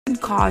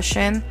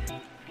caution.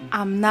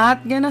 I'm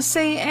not gonna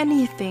say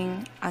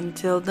anything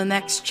until the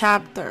next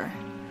chapter.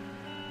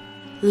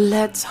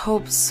 Let's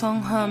hope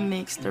Sungha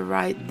makes the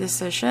right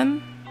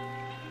decision.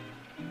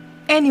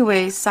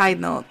 Anyway, side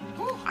note,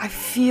 I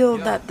feel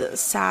that the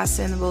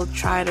assassin will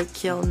try to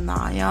kill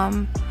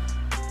Nayam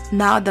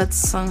now that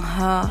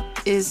Sungha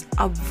is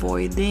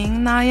avoiding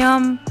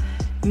Nayam.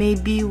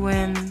 Maybe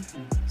when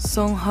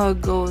Sungha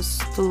goes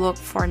to look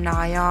for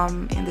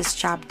Nayam in this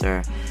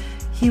chapter,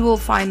 he will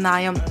find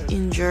Nayam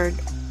injured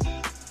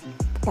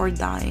or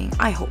dying.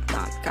 I hope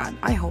not, God,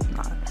 I hope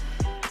not.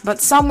 But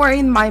somewhere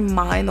in my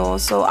mind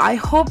also, I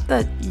hope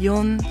that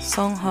Yoon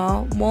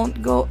Sungha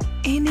won't go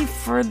any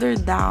further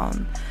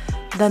down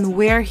than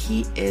where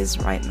he is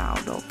right now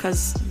though,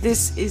 because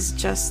this is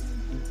just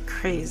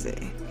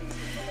crazy.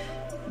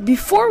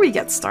 Before we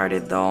get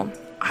started though,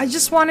 I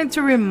just wanted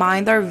to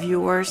remind our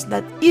viewers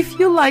that if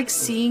you like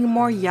seeing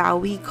more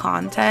yaoi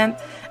content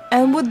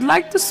and would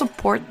like to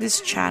support this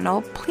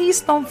channel,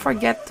 please don't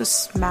forget to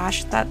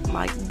smash that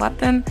like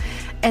button.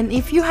 And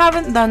if you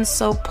haven't done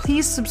so,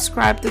 please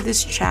subscribe to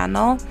this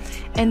channel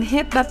and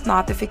hit that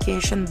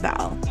notification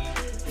bell.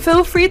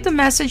 Feel free to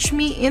message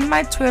me in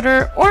my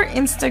Twitter or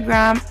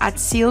Instagram at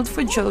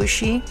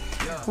SealedFujoshi,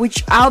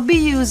 which I'll be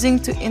using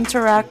to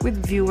interact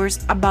with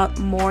viewers about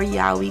more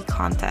yaoi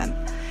content.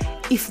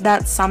 If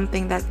that's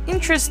something that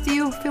interests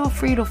you, feel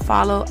free to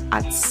follow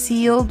at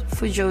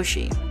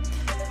SealedFujoshi.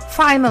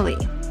 Finally,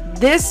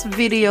 this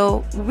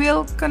video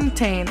will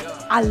contain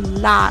a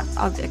lot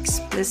of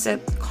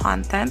explicit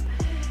content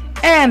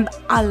and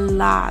a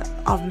lot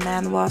of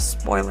manhwa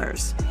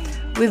spoilers.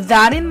 With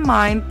that in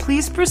mind,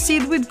 please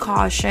proceed with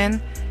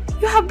caution.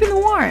 You have been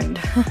warned.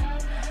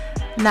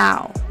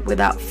 Now,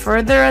 without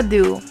further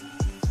ado,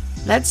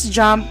 let's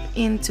jump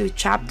into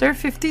chapter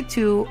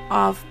 52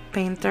 of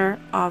Painter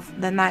of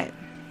the Night.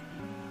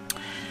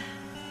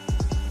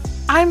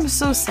 I'm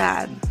so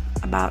sad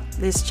about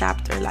this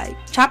chapter. Like,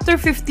 chapter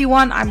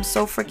 51, I'm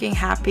so freaking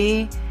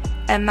happy.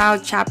 And now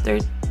chapter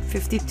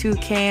 52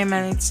 came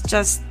and it's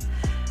just,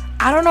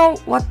 I don't know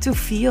what to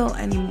feel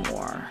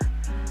anymore.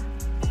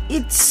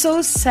 It's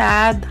so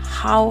sad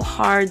how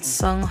hard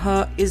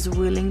Sungha is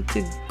willing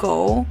to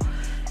go,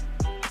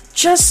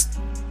 just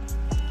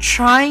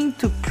trying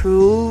to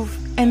prove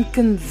and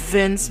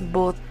convince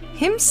both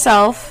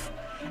himself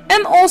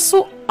and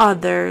also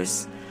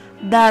others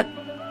that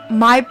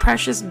my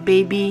precious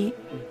baby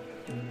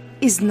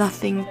is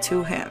nothing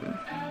to him.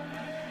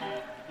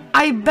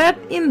 I bet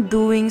in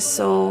doing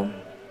so,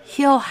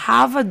 he'll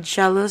have a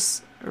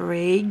jealous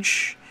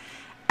rage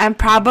and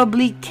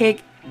probably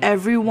kick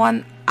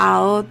everyone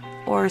out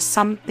or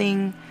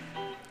something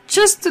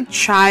just to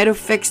try to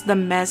fix the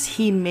mess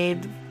he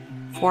made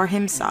for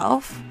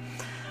himself.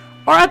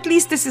 Or at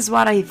least this is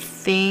what I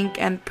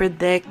think and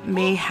predict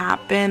may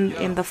happen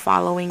in the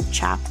following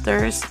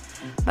chapters.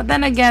 But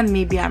then again,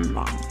 maybe I'm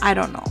wrong. I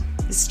don't know.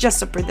 It's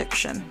just a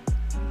prediction.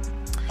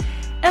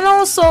 And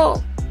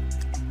also,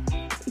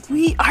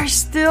 we are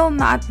still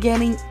not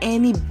getting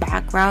any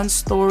background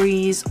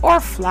stories or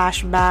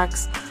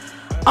flashbacks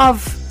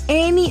of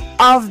any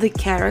of the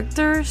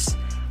characters.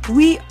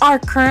 We are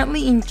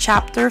currently in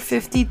chapter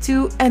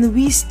 52 and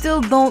we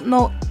still don't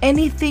know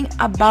anything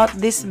about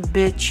this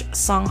bitch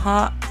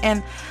Sungha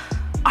and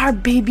our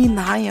baby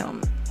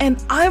Nayam.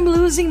 And I'm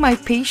losing my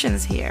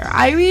patience here.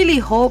 I really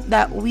hope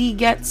that we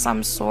get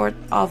some sort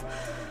of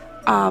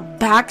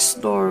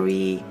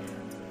backstory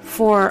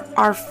for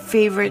our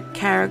favorite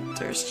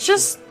characters,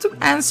 just to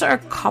answer a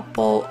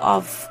couple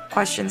of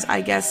questions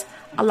I guess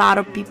a lot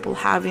of people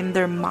have in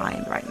their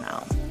mind right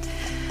now.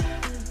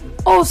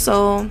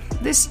 Also,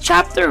 this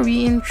chapter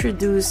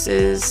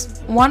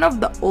reintroduces one of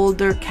the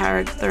older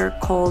character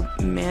called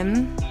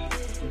Min.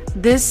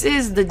 This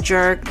is the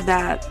jerk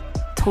that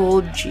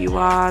told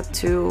Jiwa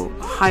to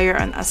hire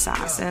an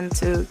assassin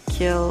to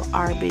kill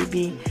our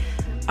baby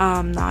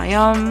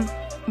Nayam.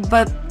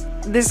 But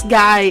this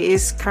guy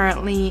is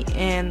currently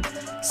in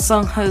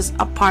Sungha's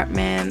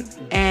apartment,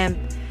 and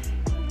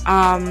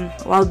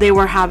while they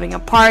were having a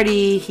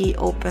party, he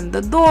opened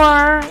the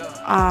door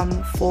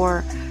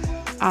for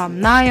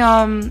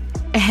Nayam,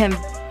 and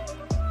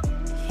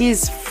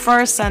his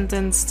first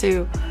sentence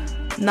to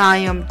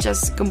Nayam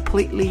just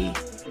completely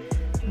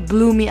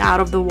blew me out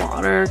of the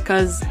water,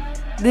 because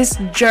this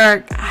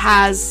jerk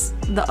has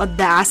the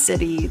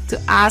audacity to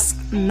ask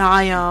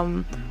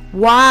Nayam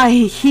why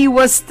he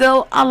was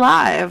still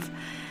alive.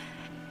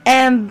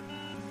 And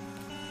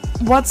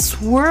what's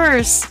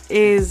worse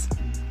is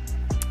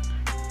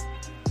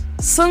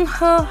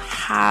Sungha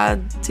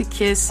had to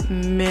kiss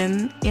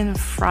Min in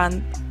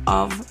front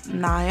of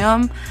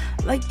Nayam.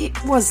 Like,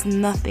 it was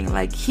nothing.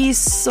 Like, he's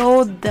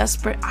so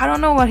desperate. I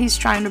don't know what he's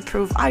trying to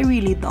prove. I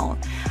really don't.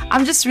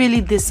 I'm just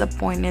really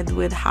disappointed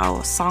with how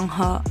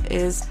Sungha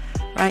is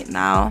right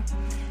now.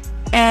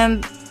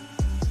 And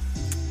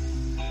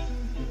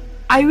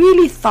I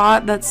really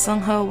thought that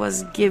Sungha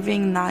was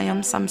giving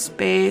Nayam some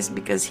space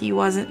because he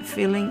wasn't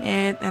feeling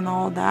it and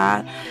all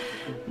that.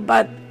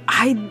 But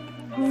I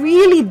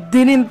really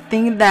didn't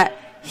think that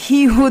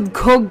he would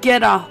go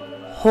get a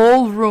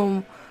whole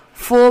room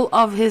full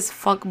of his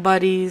fuck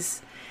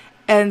buddies,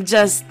 and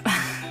just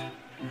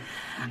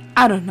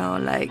I don't know,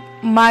 like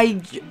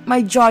my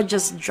jaw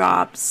just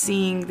dropped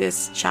seeing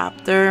this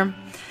chapter.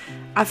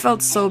 I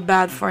felt so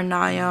bad for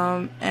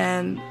Nayeon,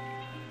 and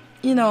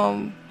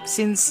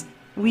since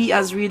we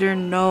as reader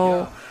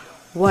know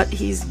what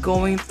he's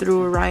going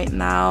through right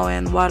now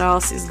and what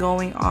else is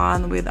going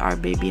on with our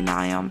baby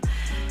Nayeon,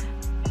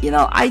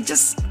 I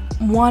just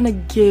want to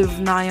give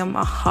Nayeon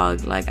a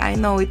hug. Like, I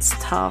know it's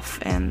tough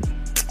and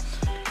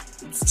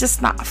it's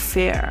just not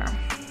fair,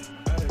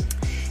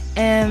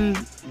 and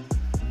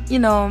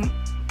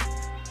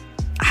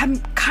I'm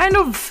kind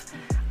of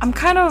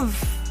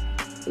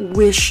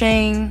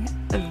wishing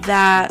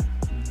that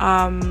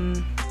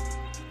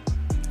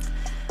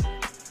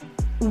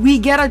we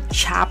get a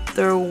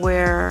chapter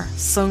where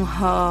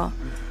Seungho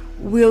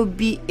will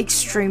be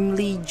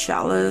extremely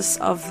jealous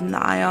of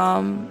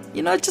Nayeon,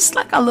 just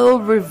like a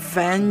little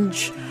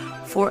revenge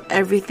for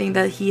everything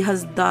that he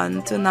has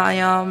done to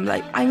Nayeon.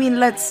 Like, I mean,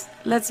 let's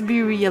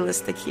be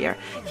realistic here.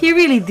 He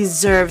really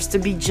deserves to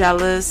be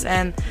jealous,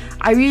 and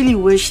I really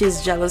wish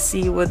his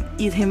jealousy would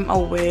eat him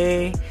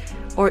away,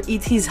 or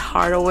eat his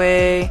heart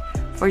away,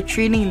 for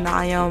treating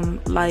Nayeon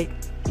like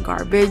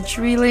garbage,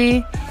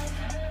 really.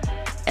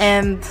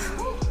 And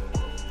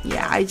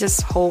yeah, I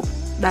just hope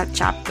that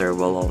chapter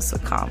will also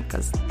come,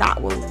 because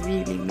that will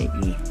really make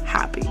me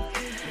happy.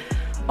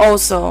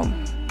 Also,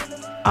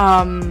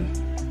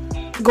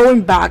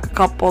 going back a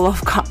couple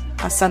of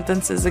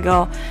sentences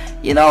ago,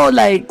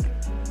 like,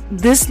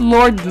 this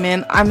Lord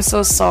Min, I'm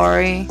so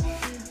sorry,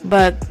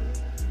 but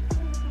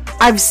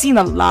I've seen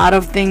a lot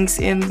of things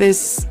in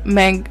this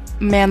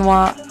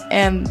manhwa,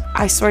 and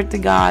I swear to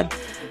God,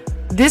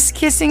 this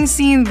kissing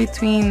scene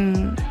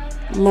between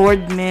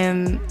Lord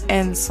Min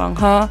and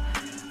Seungho,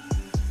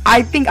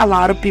 I think a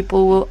lot of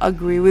people will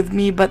agree with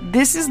me, but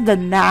this is the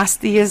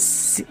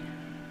nastiest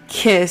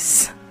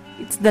kiss.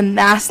 It's the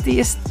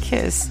nastiest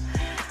kiss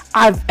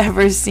I've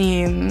ever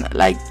seen.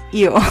 Like,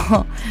 ew.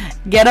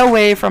 Get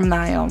away from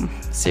Nayeon.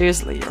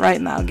 Seriously, right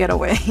now, get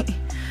away.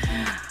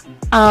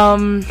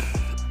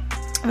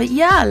 But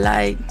yeah,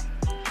 like,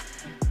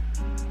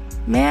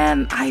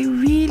 man, I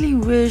really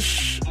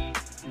wish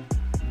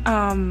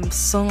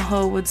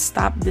Seungho would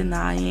stop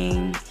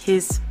denying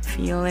his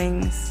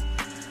feelings.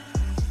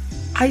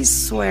 I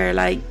swear,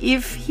 like,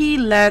 if he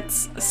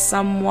lets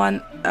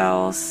someone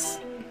else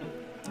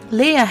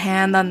lay a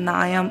hand on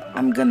Nayeon,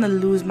 I'm gonna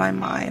lose my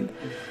mind.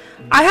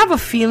 I have a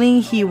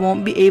feeling he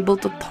won't be able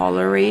to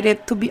tolerate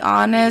it, to be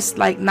honest.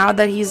 Like, now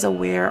that he's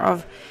aware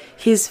of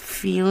his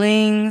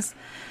feelings,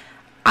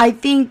 I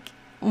think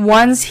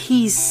once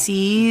he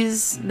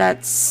sees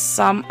that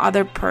some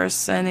other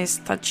person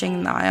is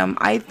touching Nayeon,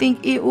 I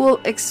think it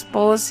will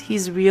expose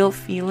his real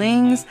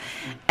feelings,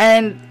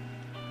 and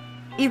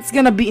it's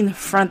gonna be in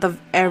front of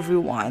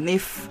everyone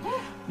if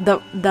the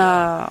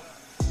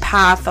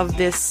path of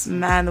this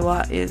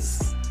manhwa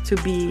is to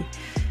be,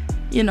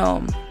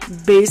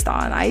 based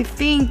on. I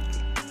think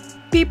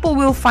people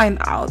will find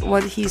out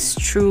what his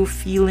true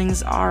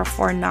feelings are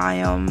for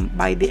Nayeon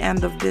by the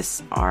end of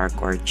this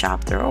arc or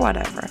chapter or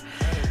whatever.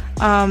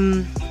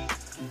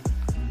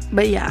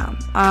 But yeah,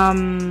 I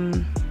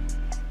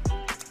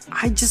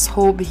just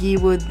hope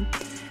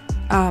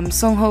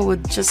Seungho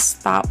would just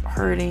stop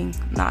hurting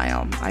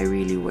Nayeon. I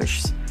really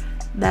wish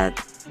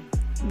that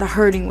the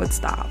hurting would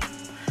stop.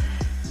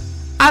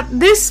 At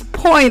this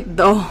point,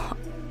 though,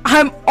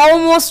 I'm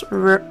almost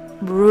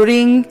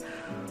rooting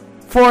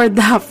for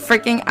the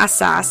freaking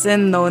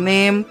assassin No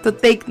Name to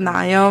take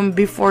Nayeon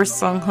before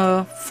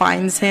Seungho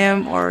finds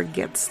him or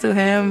gets to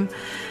him.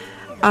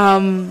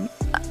 I'm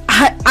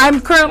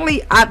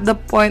currently at the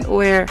point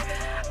where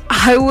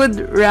I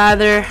would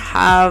rather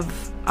have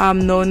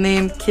No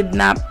Name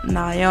kidnap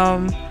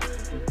Nayeon,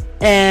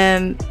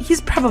 and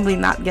he's probably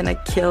not gonna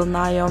kill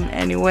Nayeon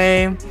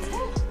anyway,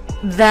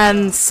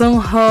 than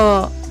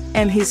Seungho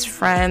and his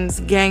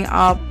friends gang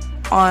up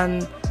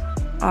on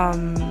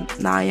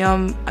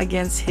Nayeon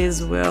against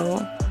his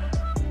will.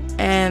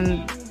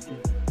 And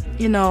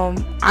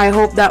I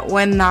hope that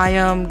when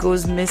Nayeon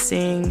goes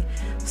missing,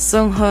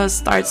 Seungho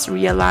starts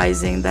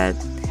realizing that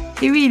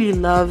he really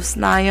loves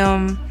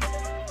Nayeon.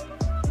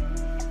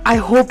 I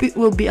hope it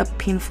will be a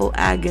painful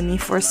agony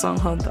for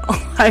Seungho, though.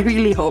 I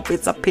really hope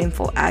it's a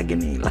painful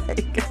agony.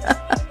 Like,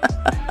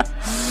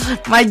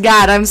 my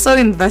God, I'm so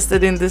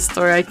invested in this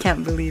story. I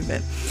can't believe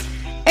it.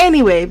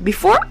 Anyway,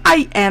 before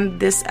I end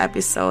this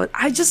episode,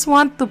 I just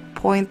want to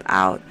point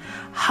out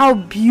how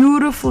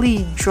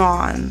beautifully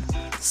drawn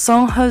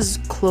Seungho's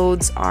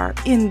clothes are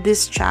in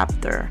this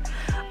chapter.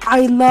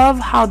 I love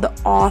how the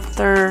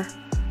author,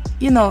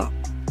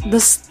 the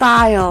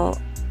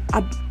style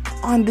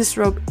on this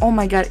robe, oh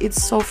my God,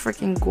 it's so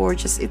freaking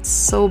gorgeous. It's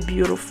so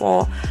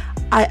beautiful.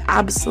 I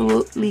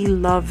absolutely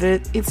love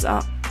it. It's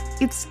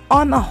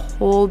on a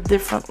whole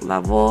different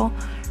level.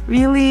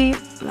 Really,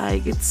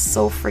 like, it's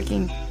so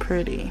freaking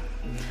pretty.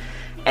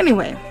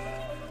 Anyway,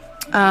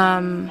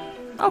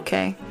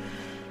 okay.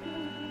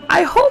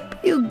 I hope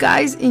you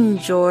guys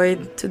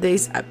enjoyed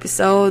today's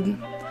episode.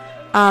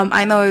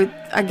 I know,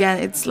 again,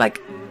 it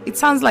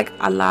sounds like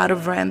a lot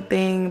of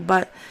ranting,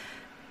 but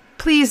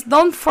please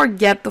don't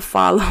forget to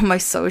follow my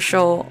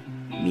social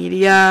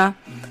media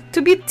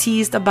to be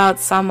teased about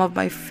some of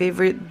my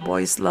favorite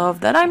boys'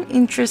 love that I'm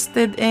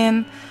interested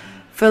in.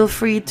 Feel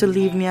free to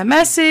leave me a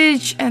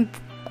message, and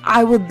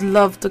I would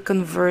love to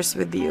converse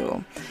with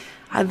you.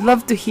 I'd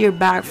love to hear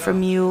back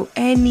from you.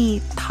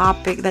 Any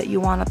topic that you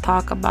want to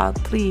talk about,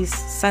 please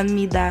send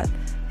me that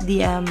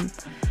DM.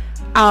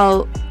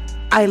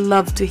 I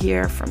love to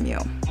hear from you.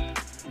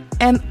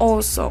 And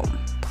also,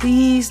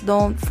 please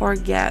don't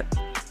forget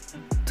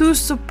to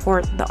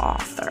support the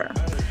author.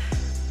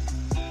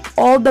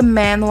 All the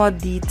manhwa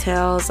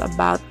details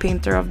about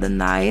Painter of the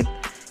Night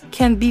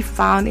can be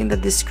found in the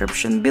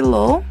description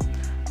below.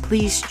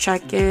 Please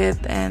check it,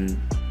 and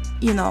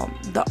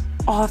the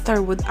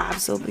author would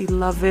absolutely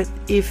love it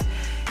if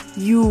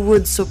you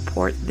would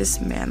support this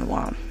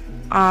manhwa.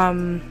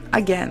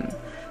 Again,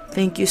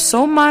 thank you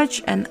so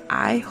much, and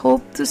I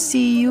hope to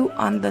see you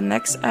on the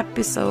next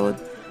episode.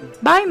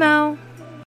 Bye now.